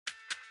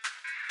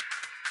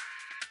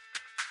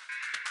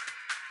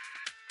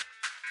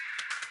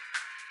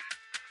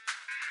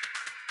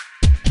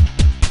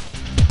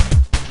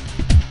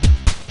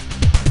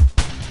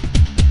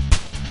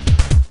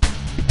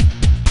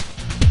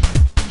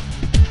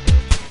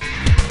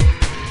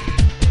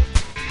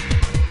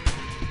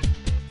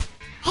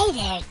Hey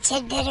there,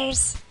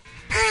 Tidbitters.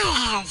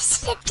 I have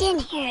slipped in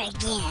here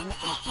again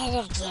ahead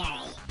of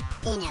Gary.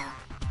 You know,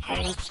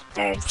 early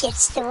bird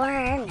gets the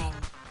worm, and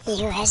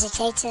he who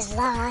hesitates is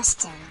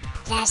lost,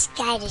 and last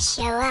guy to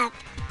show up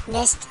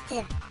missed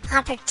the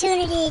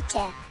opportunity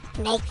to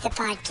make the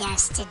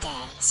podcast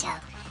today. So,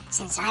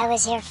 since I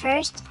was here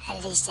first,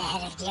 at least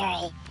ahead of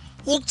Gary,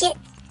 you get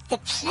the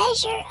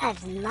pleasure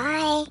of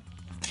my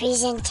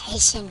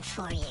presentation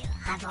for you.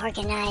 I've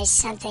organized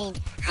something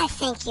I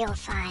think you'll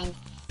find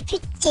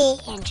pretty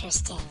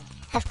interesting.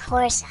 Of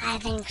course,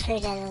 I've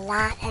included a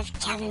lot of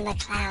Kevin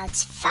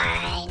MacLeod's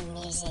fine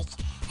music.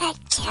 That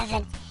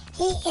Kevin,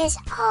 he is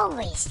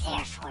always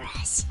there for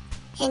us.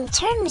 In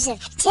terms of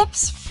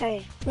tips for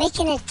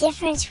making a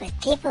difference with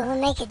people who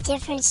make a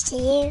difference to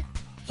you,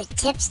 the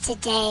tips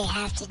today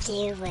have to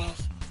do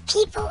with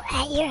people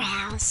at your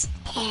house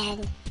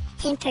and,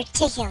 in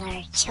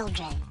particular,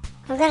 children.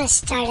 We're going to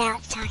start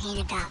out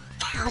talking about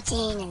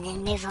pouting and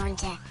then move on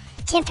to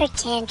temper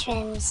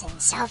tantrums and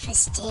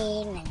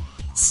self-esteem and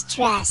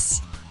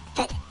stress.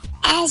 But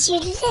as you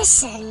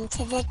listen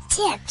to the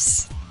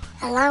tips,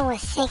 along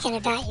with thinking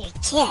about your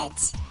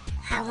kids,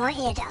 I want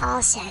you to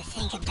also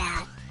think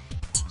about,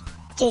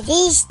 do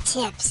these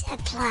tips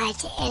apply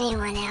to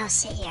anyone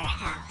else at your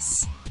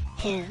house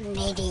who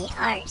maybe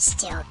aren't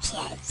still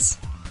kids?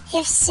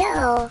 If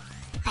so,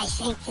 I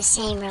think the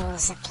same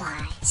rules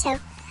apply. So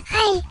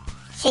I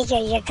figure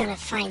you're going to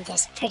find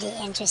this pretty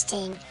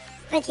interesting,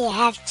 whether you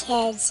have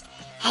kids,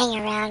 hang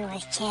around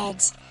with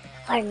kids,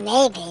 or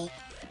maybe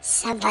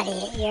somebody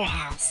at your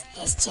house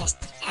is just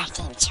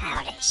acting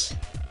childish.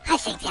 I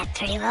think that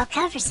pretty well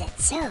covers it.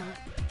 So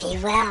be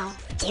well,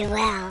 do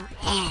well,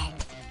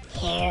 and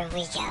here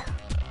we go.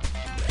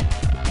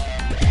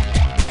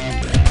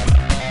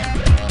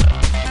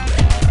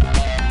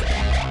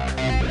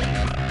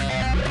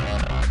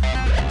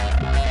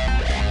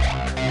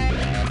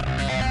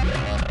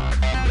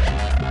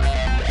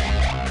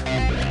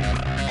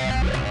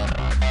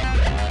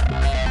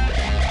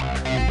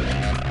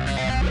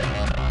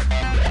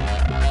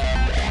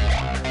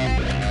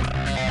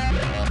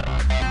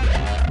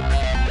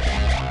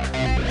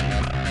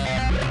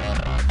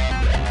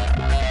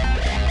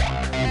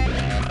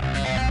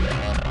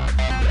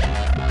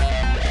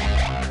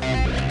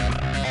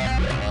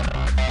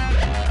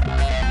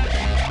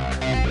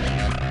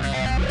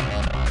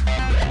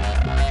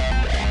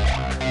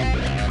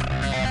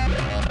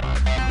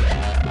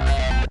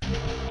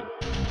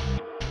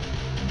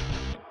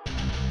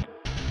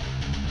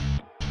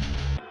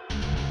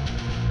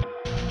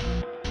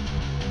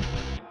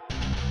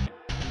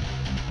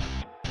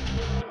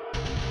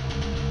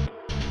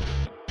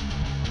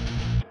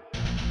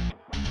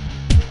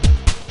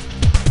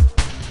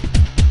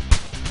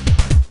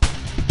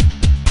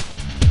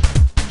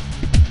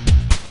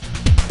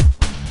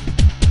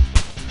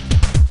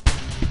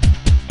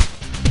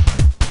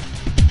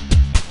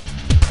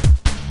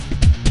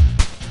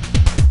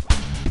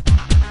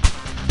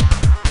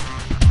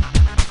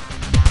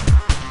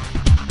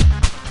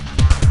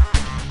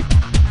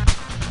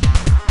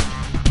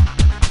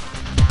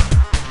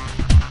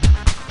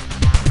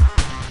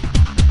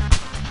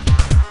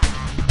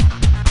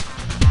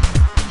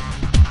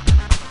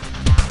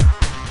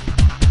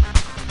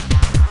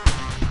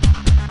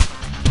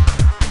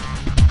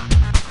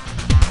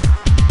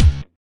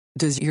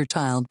 Does your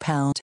child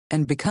pout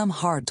and become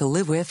hard to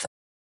live with?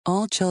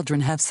 All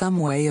children have some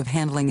way of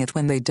handling it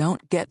when they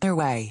don't get their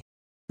way.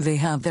 They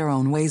have their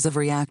own ways of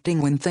reacting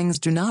when things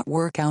do not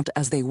work out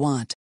as they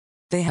want.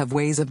 They have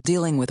ways of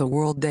dealing with a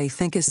world they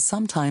think is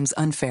sometimes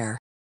unfair.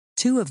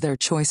 Two of their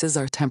choices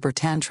are temper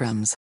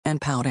tantrums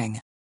and pouting.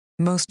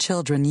 Most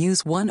children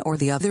use one or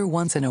the other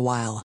once in a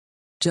while.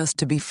 Just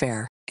to be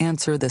fair,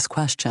 answer this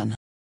question.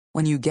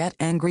 When you get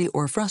angry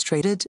or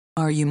frustrated,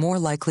 are you more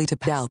likely to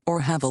pout or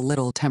have a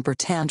little temper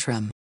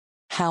tantrum?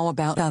 How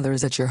about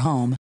others at your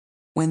home?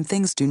 When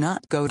things do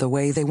not go the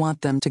way they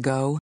want them to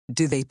go,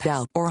 do they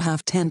pout or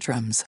have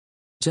tantrums?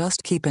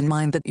 Just keep in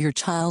mind that your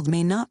child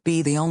may not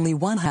be the only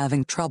one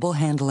having trouble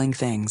handling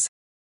things.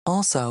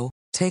 Also,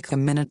 take a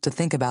minute to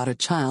think about a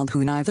child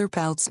who neither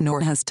pouts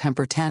nor has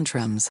temper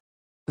tantrums.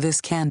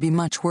 This can be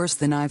much worse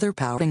than either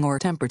pouting or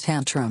temper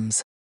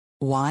tantrums.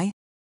 Why?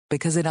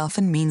 Because it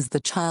often means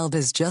the child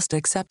is just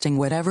accepting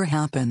whatever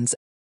happens.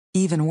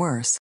 Even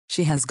worse,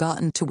 she has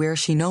gotten to where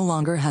she no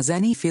longer has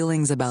any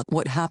feelings about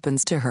what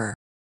happens to her.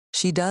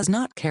 She does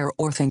not care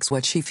or thinks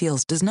what she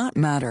feels does not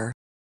matter.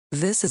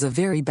 This is a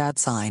very bad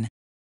sign.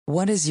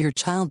 What is your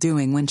child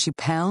doing when she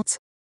pouts?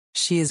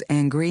 She is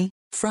angry,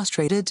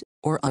 frustrated,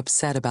 or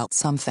upset about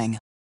something.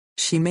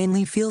 She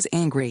mainly feels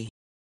angry.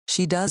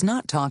 She does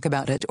not talk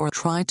about it or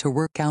try to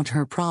work out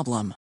her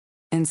problem.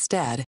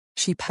 Instead,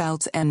 she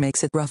pouts and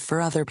makes it rough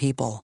for other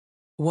people.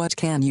 What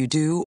can you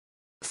do?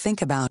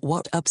 Think about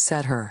what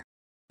upset her.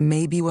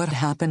 Maybe what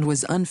happened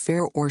was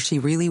unfair or she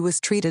really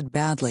was treated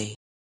badly.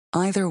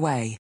 Either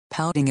way,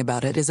 pouting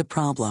about it is a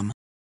problem.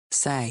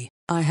 Say,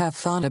 I have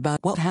thought about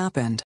what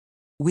happened.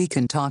 We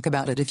can talk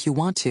about it if you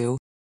want to.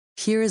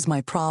 Here is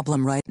my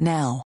problem right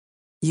now.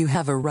 You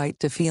have a right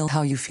to feel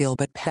how you feel,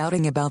 but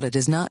pouting about it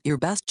is not your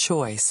best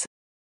choice.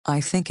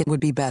 I think it would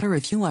be better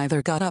if you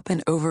either got up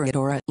and over it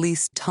or at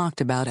least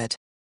talked about it.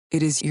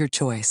 It is your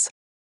choice.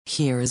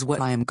 Here is what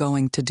I am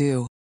going to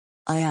do.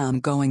 I am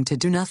going to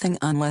do nothing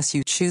unless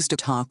you choose to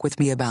talk with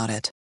me about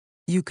it.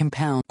 You can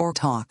pout or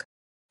talk.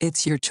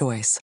 It's your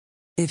choice.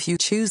 If you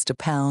choose to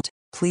pout,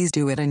 please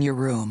do it in your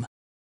room.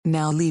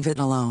 Now leave it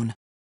alone.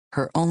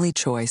 Her only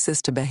choice is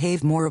to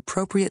behave more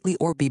appropriately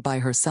or be by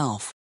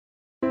herself.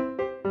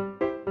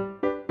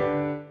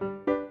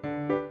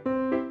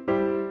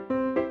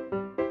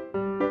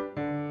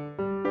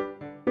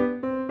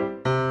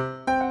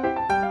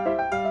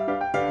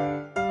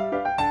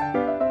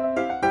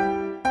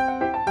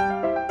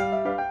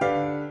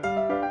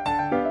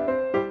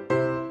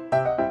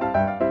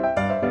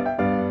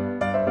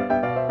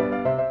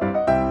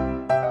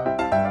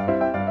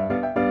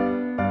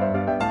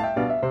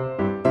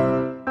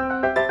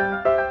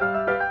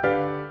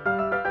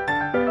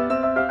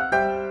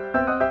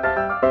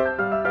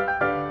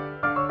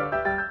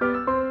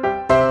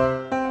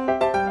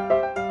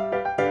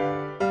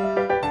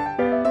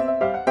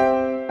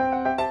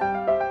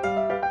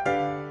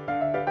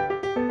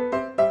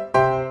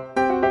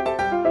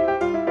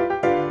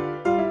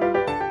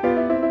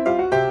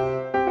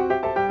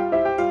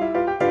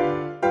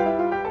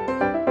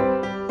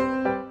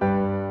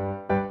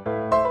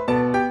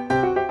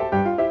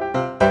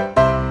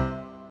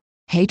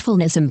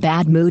 Hatefulness and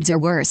bad moods are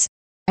worse.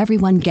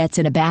 Everyone gets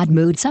in a bad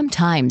mood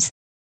sometimes.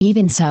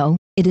 Even so,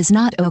 it is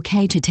not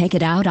okay to take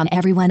it out on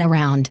everyone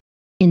around.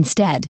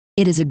 Instead,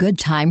 it is a good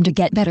time to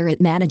get better at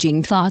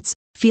managing thoughts,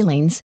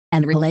 feelings,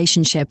 and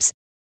relationships.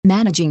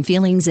 Managing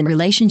feelings and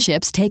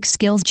relationships takes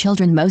skills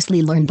children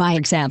mostly learn by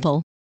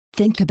example.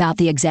 Think about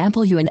the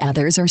example you and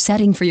others are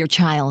setting for your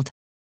child.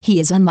 He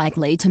is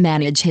unlikely to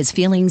manage his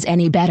feelings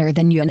any better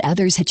than you and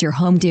others at your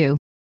home do.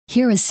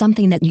 Here is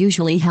something that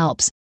usually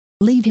helps.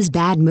 Leave his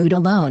bad mood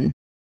alone.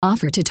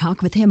 Offer to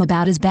talk with him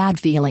about his bad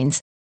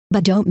feelings.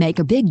 But don't make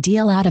a big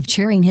deal out of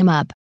cheering him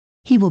up.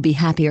 He will be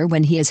happier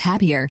when he is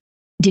happier.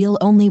 Deal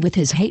only with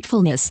his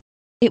hatefulness.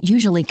 It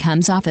usually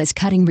comes off as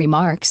cutting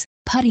remarks,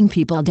 putting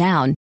people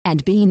down,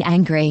 and being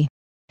angry.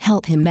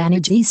 Help him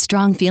manage these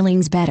strong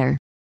feelings better.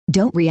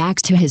 Don't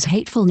react to his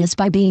hatefulness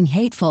by being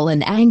hateful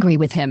and angry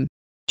with him.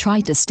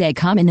 Try to stay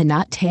calm and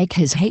not take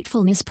his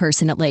hatefulness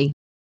personally.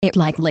 It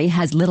likely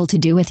has little to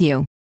do with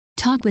you.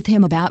 Talk with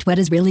him about what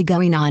is really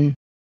going on.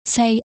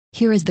 Say,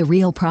 here is the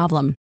real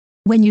problem.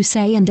 When you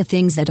say and do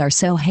things that are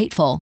so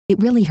hateful, it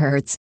really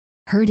hurts.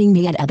 Hurting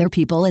me and other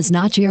people is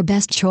not your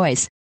best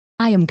choice.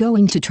 I am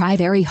going to try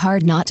very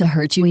hard not to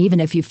hurt you even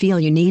if you feel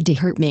you need to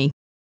hurt me.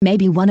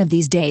 Maybe one of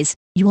these days,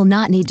 you will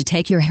not need to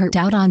take your hurt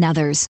out on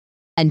others.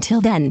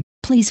 Until then,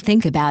 please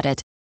think about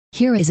it.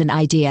 Here is an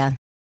idea.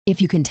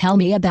 If you can tell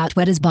me about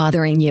what is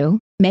bothering you,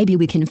 maybe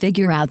we can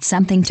figure out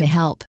something to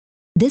help.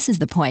 This is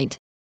the point.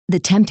 The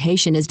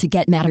temptation is to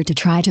get mad or to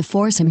try to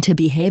force him to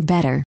behave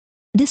better.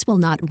 This will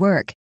not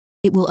work.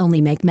 It will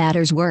only make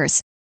matters worse.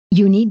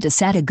 You need to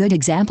set a good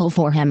example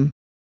for him.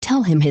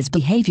 Tell him his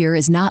behavior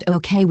is not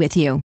okay with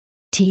you.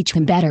 Teach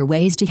him better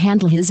ways to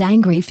handle his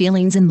angry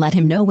feelings and let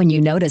him know when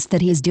you notice that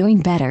he is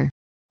doing better.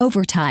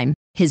 Over time,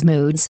 his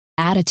moods,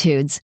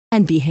 attitudes,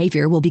 and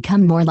behavior will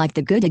become more like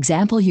the good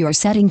example you are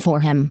setting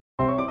for him.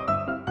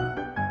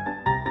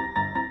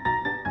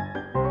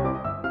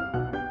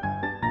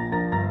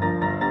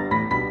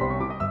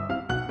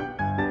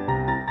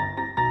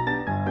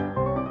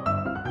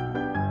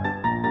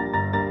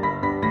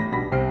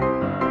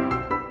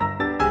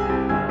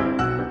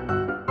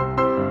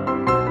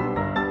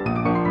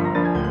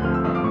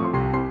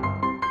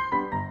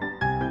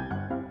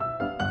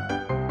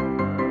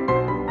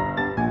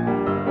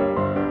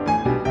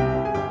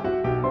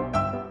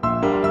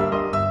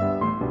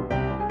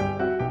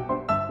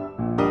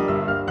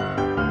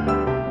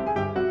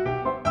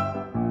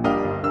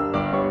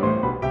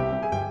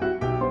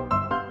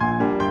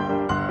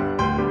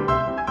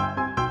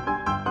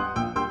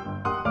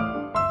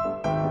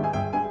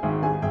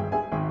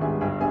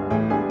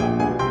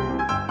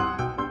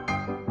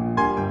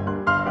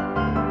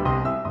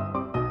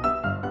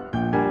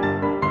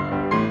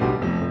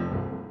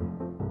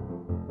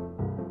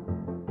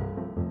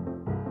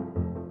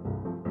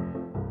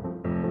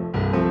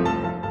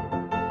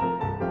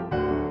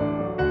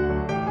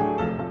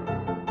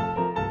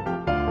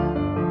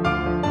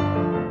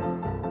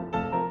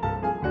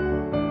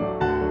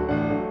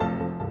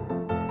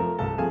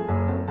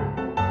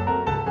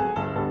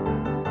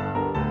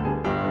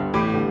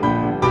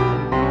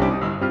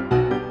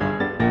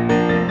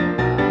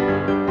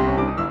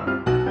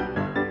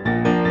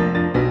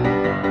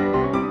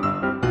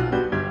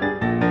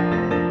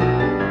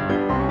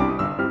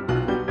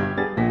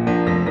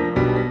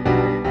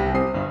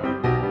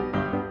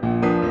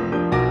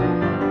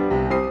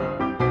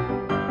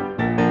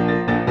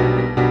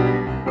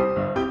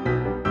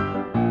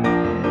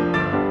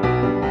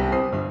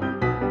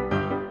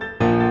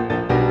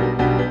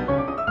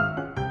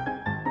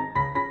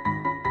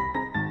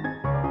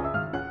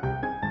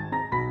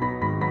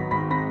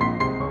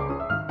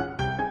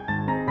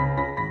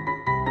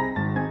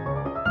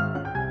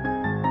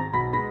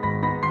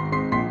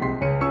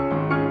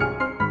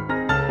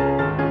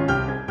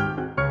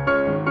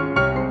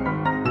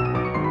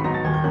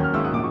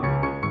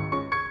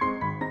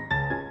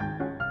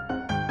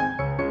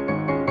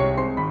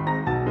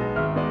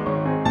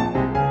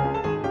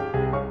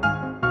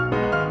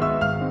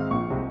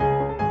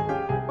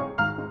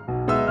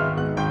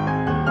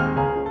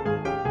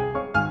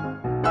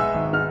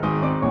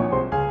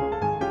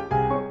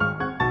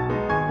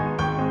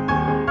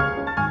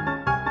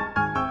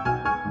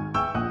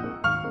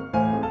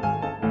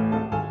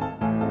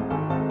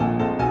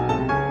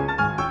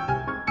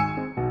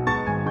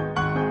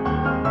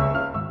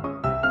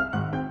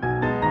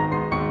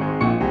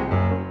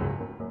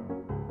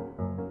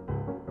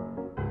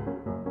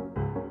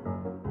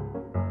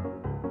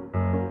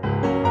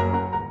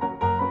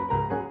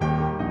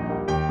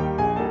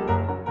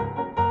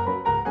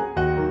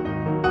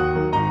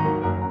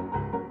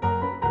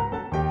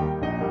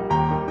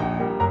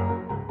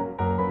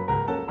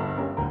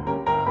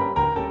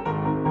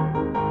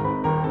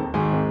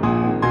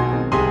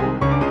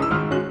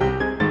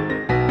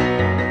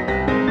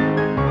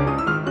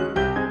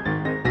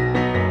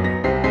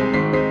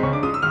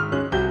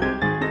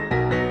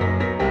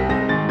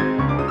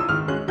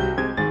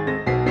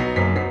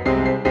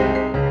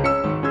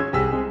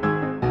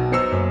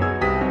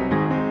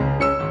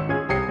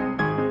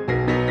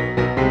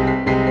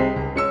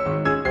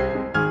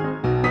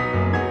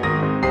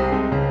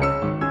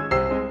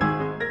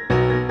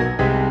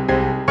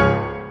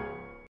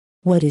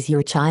 What is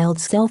your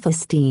child's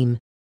self-esteem?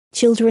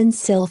 Children's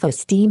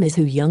self-esteem is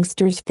who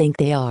youngsters think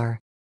they are.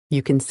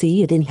 You can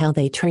see it in how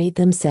they treat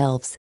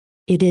themselves.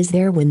 It is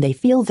there when they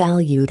feel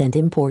valued and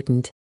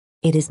important.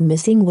 It is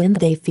missing when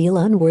they feel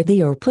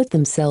unworthy or put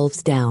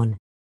themselves down.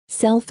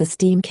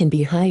 Self-esteem can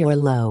be high or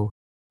low.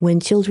 When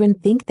children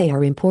think they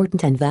are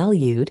important and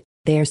valued,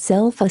 their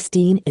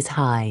self-esteem is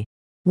high.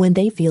 When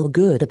they feel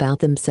good about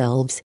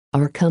themselves,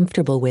 are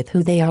comfortable with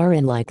who they are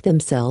and like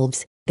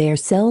themselves, their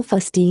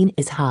self-esteem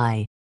is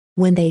high.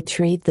 When they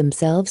treat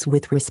themselves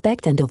with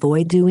respect and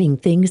avoid doing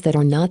things that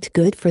are not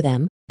good for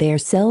them, their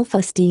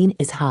self-esteem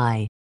is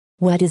high.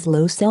 What is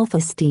low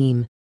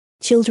self-esteem?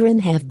 Children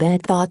have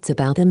bad thoughts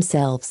about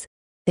themselves.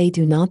 They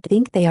do not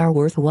think they are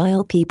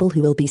worthwhile people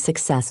who will be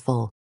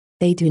successful.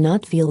 They do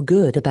not feel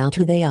good about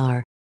who they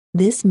are.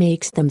 This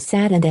makes them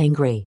sad and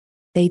angry.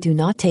 They do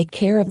not take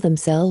care of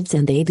themselves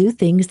and they do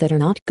things that are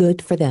not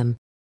good for them.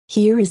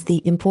 Here is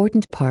the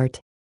important part.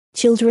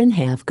 Children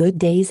have good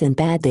days and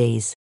bad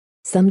days.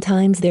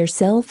 Sometimes their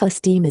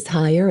self-esteem is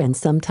higher and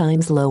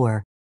sometimes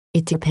lower.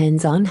 It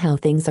depends on how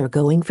things are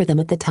going for them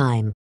at the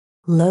time.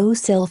 Low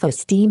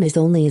self-esteem is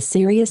only a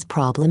serious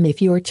problem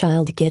if your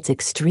child gets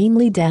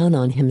extremely down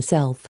on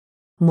himself.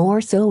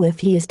 More so if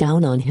he is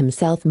down on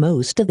himself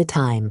most of the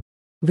time.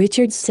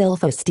 Richard's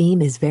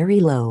self-esteem is very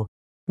low.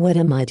 What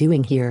am I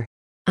doing here?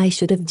 I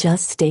should have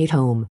just stayed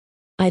home.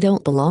 I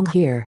don't belong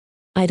here.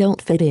 I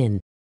don't fit in.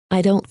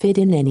 I don't fit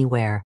in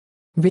anywhere.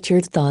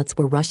 Richard's thoughts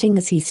were rushing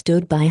as he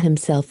stood by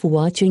himself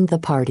watching the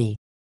party.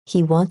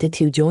 He wanted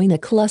to join a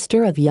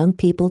cluster of young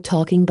people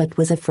talking but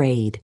was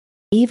afraid.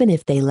 Even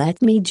if they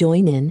let me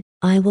join in,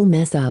 I will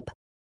mess up.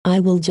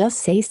 I will just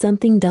say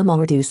something dumb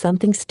or do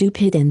something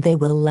stupid and they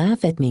will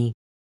laugh at me.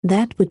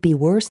 That would be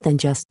worse than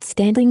just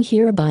standing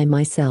here by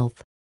myself.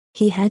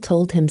 He had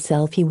told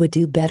himself he would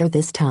do better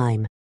this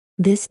time.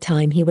 This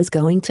time he was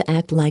going to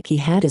act like he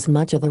had as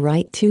much of a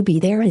right to be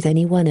there as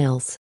anyone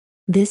else.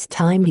 This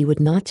time he would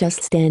not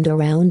just stand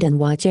around and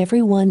watch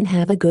everyone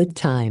have a good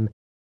time.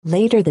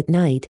 Later that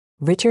night,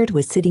 Richard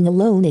was sitting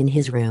alone in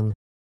his room.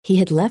 He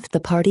had left the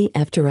party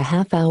after a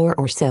half hour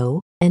or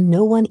so, and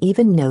no one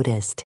even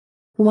noticed.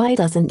 Why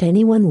doesn't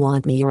anyone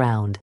want me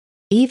around?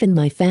 Even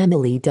my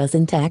family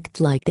doesn't act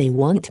like they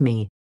want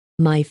me.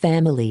 My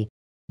family.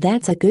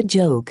 That's a good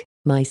joke,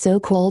 my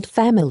so-called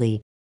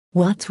family.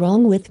 What's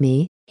wrong with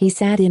me? He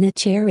sat in a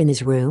chair in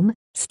his room,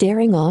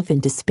 staring off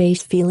into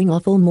space, feeling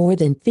awful more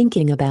than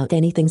thinking about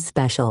anything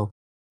special.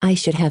 I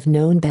should have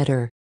known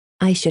better.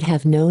 I should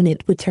have known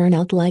it would turn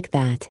out like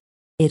that.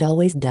 It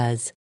always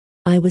does.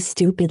 I was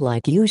stupid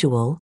like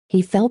usual.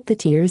 He felt the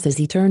tears as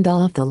he turned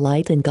off the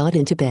light and got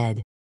into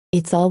bed.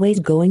 It's always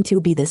going to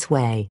be this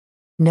way.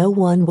 No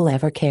one will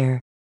ever care.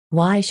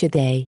 Why should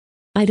they?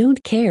 I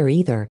don't care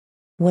either.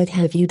 What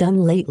have you done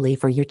lately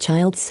for your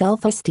child's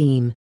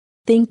self-esteem?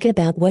 Think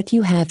about what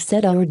you have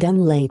said or done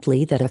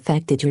lately that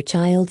affected your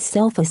child's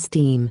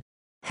self-esteem.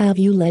 Have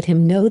you let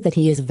him know that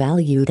he is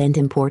valued and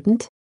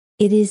important?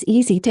 It is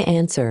easy to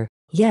answer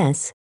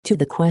yes to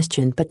the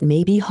question, but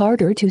maybe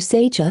harder to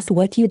say just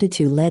what you did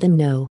to let him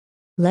know.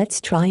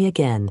 Let's try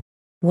again.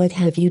 What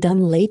have you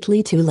done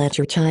lately to let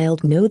your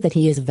child know that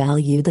he is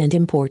valued and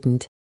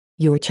important?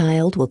 Your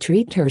child will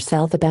treat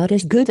herself about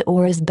as good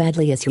or as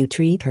badly as you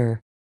treat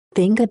her.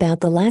 Think about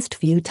the last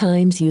few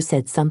times you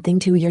said something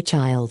to your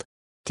child.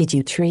 Did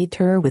you treat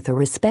her with the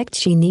respect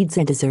she needs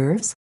and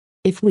deserves?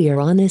 If we are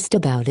honest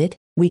about it,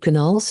 we can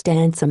all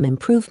stand some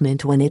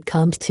improvement when it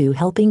comes to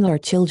helping our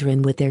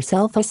children with their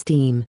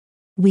self-esteem.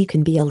 We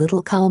can be a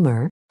little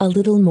calmer, a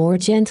little more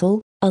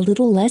gentle, a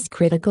little less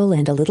critical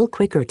and a little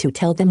quicker to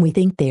tell them we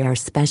think they are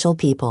special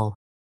people.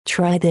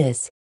 Try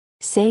this.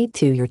 Say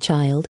to your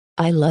child,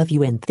 I love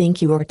you and think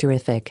you are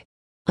terrific.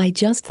 I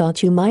just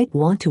thought you might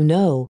want to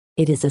know,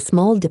 it is a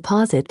small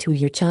deposit to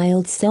your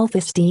child's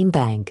self-esteem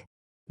bank.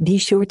 Be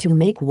sure to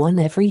make one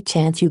every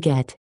chance you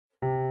get.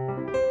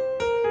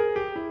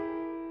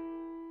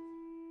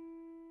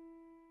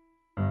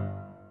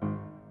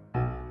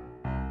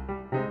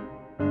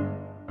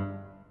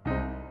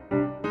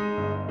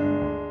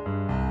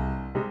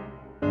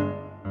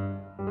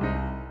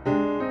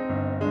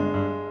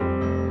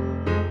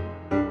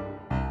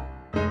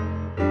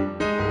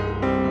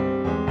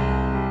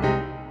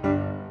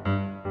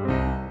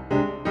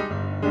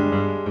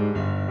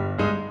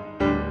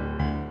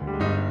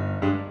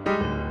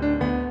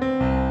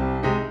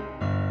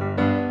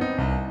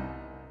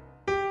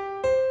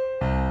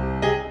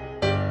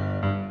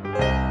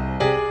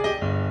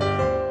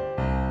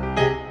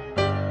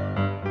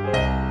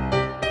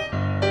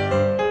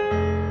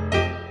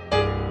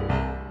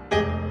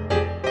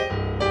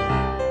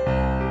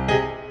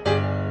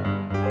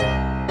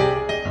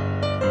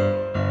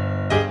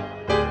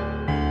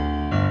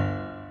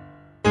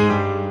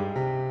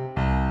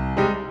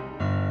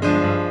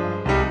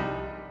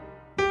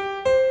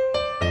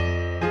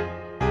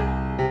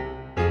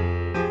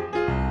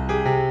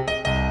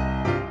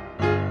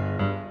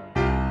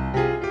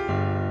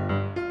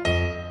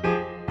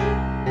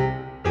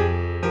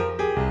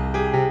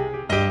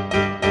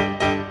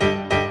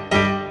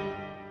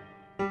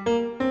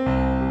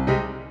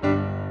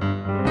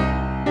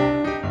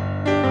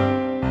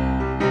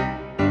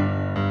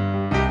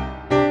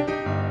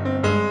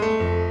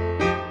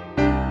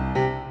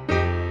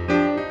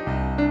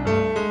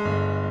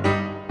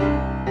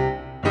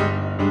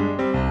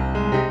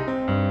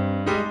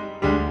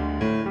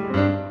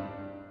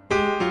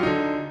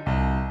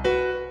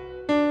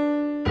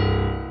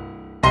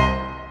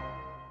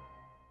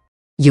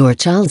 Your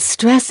child's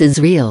stress is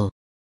real.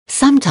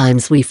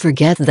 Sometimes we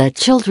forget that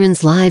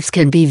children's lives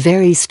can be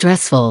very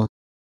stressful.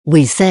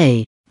 We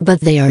say,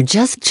 but they are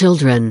just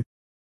children.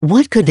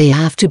 What could they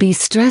have to be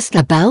stressed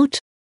about?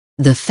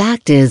 The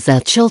fact is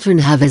that children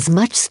have as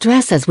much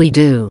stress as we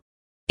do.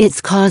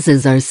 Its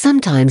causes are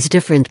sometimes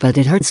different, but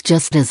it hurts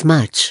just as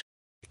much.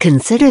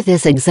 Consider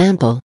this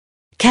example.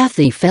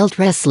 Kathy felt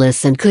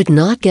restless and could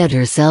not get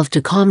herself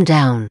to calm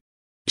down.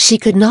 She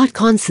could not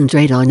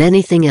concentrate on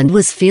anything and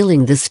was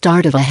feeling the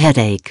start of a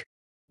headache.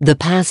 The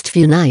past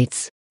few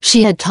nights,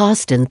 she had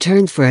tossed and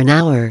turned for an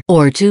hour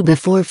or two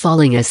before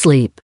falling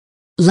asleep.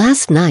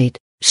 Last night,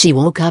 she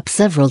woke up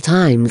several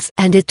times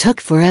and it took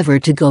forever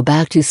to go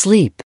back to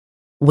sleep.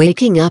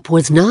 Waking up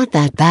was not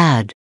that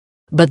bad.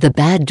 But the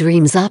bad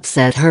dreams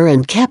upset her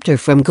and kept her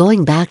from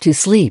going back to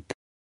sleep.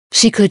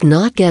 She could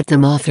not get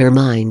them off her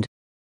mind.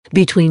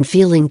 Between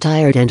feeling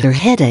tired and her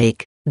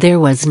headache,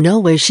 there was no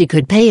way she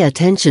could pay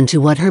attention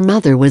to what her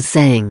mother was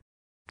saying.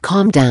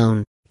 Calm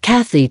down,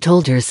 Kathy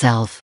told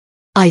herself.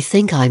 I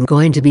think I'm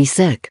going to be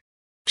sick.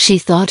 She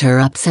thought her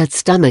upset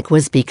stomach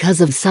was because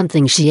of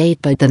something she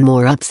ate, but the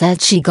more upset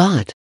she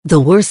got,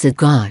 the worse it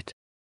got.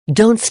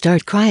 Don't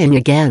start crying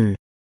again.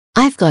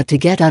 I've got to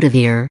get out of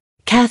here,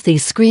 Kathy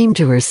screamed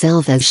to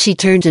herself as she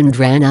turned and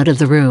ran out of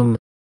the room.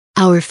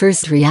 Our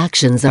first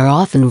reactions are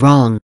often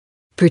wrong.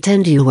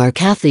 Pretend you are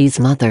Kathy's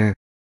mother.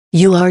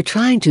 You are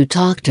trying to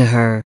talk to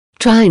her,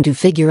 trying to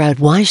figure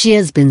out why she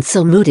has been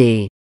so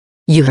moody.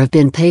 You have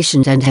been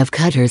patient and have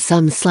cut her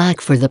some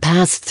slack for the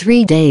past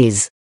 3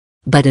 days.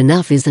 But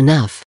enough is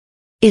enough.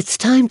 It's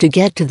time to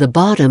get to the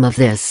bottom of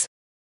this.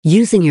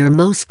 Using your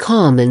most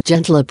calm and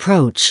gentle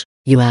approach,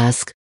 you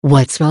ask,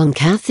 "What's wrong,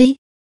 Kathy?"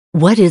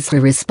 What is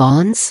her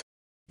response?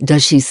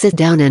 Does she sit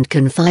down and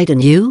confide in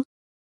you?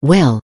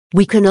 Well,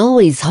 we can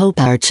always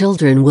hope our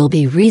children will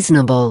be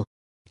reasonable.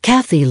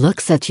 Kathy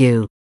looks at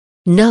you.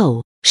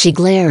 No, she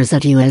glares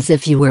at you as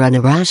if you were an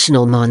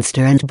irrational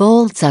monster and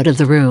bolts out of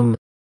the room.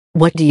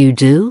 What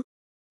do?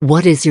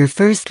 What is your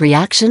first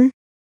reaction?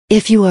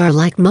 If you are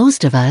like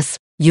most of us,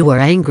 you are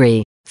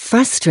angry,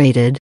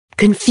 frustrated,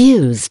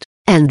 confused,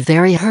 and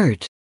very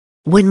hurt.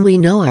 When we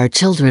know our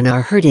children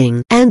are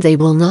hurting and they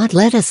will not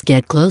let us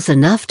get close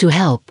enough to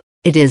help,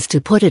 it is,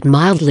 to put it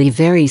mildly,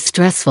 very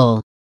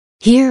stressful.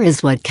 Here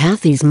is what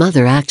Kathy's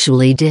mother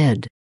actually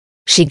did.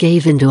 She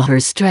gave into her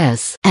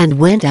stress and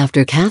went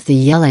after Kathy,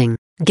 yelling,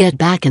 "Get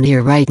back in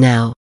here right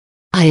now.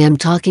 I am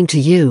talking to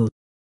you.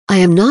 I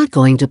am not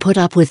going to put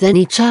up with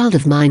any child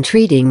of mine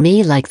treating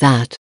me like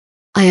that.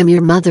 I am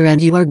your mother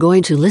and you are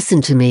going to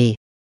listen to me."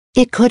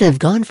 It could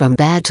have gone from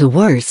bad to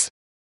worse.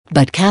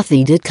 But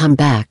Kathy did come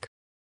back.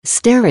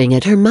 Staring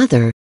at her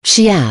mother,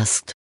 she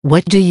asked,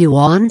 "What do you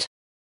want?"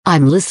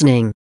 "I'm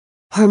listening."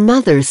 Her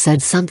mother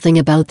said something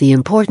about the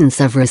importance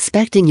of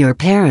respecting your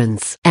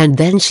parents, and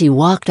then she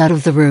walked out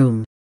of the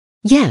room.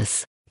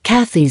 Yes,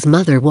 Kathy's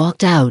mother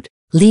walked out,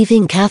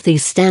 leaving Kathy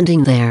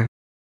standing there.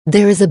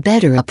 There is a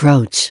better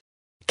approach.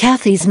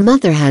 Kathy's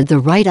mother had the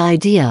right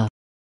idea.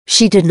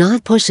 She did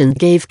not push and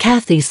gave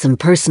Kathy some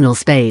personal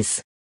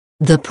space.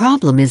 The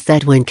problem is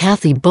that when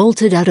Kathy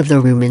bolted out of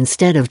the room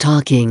instead of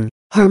talking,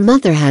 her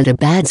mother had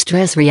a bad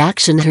stress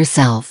reaction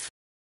herself.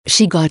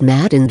 She got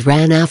mad and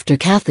ran after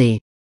Kathy.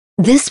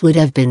 This would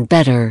have been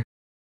better.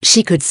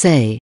 She could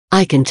say,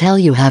 "I can tell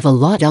you have a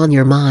lot on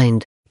your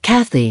mind,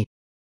 Kathy.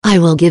 I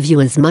will give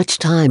you as much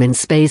time and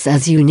space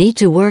as you need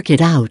to work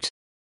it out.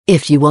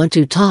 If you want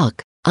to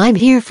talk, I'm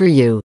here for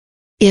you."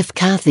 If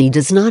Kathy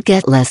does not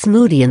get less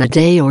moody in a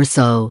day or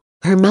so,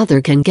 her mother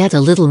can get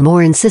a little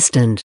more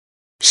insistent.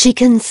 She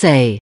can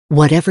say,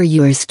 "Whatever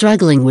you are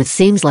struggling with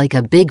seems like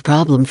a big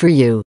problem for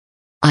you.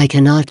 I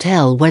cannot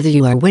tell whether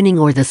you are winning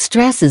or the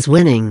stress is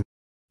winning.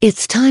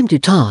 It's time to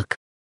talk.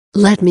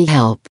 Let me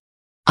help.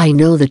 I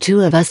know the two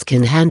of us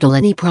can handle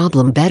any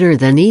problem better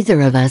than either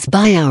of us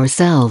by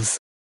ourselves.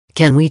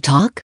 Can we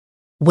talk?"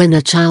 When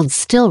a child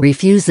still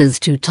refuses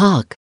to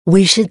talk,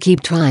 we should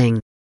keep trying.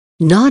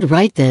 Not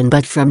right then,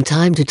 but from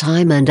time to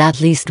time and at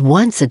least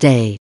once a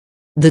day.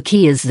 The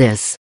key is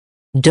this.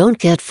 Don't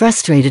get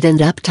frustrated and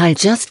uptight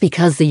just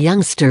because the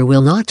youngster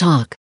will not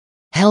talk.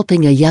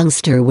 Helping a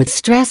youngster with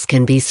stress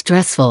can be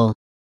stressful.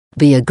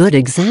 Be a good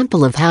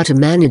example of how to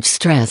manage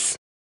stress.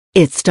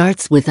 It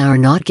starts with our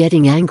not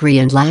getting angry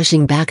and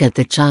lashing back at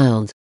the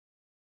child.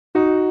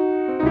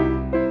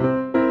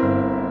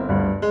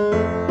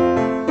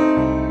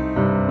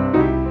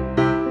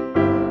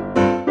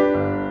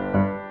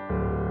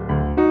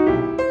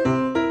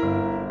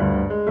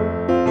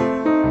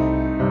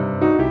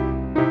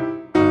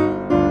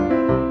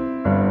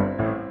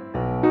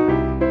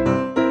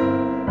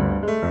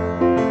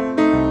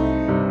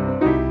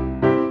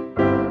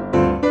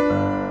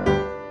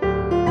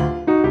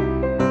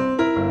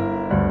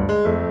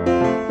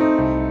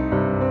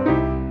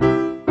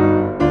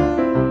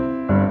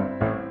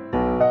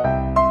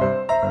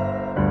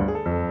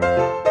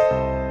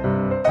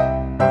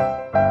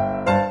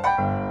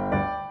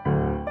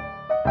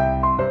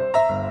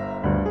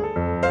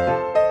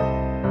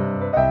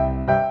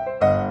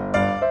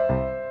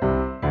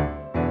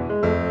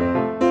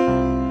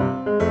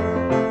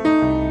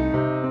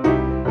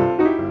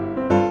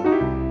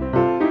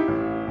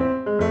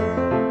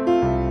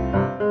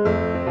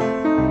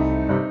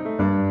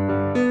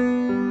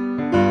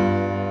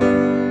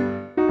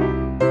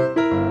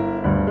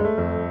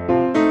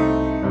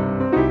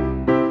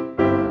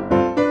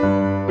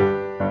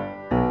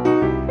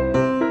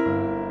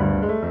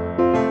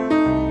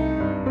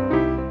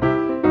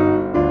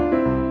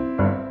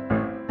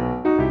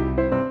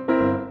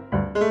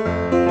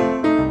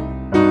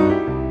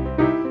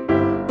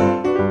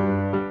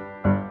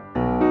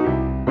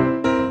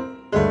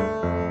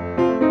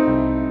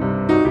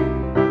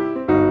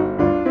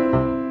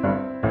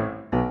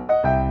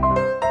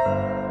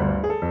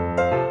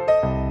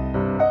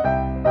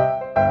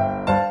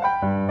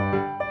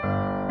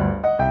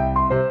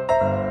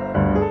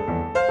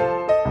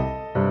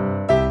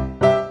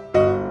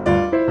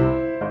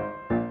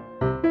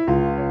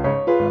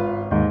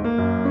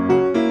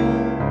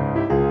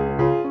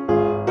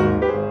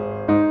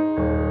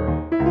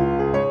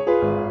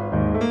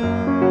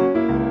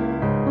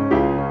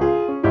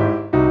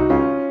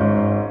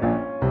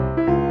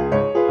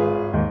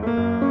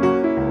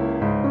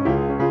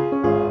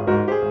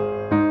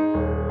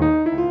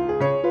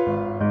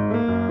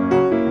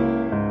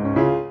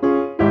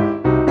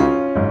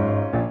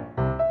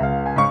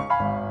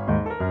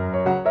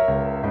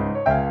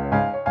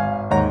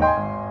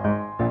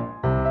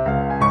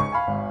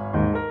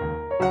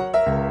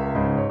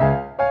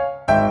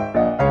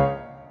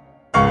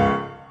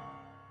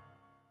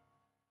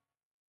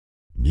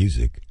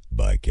 Music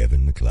by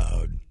Kevin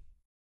MacLeod.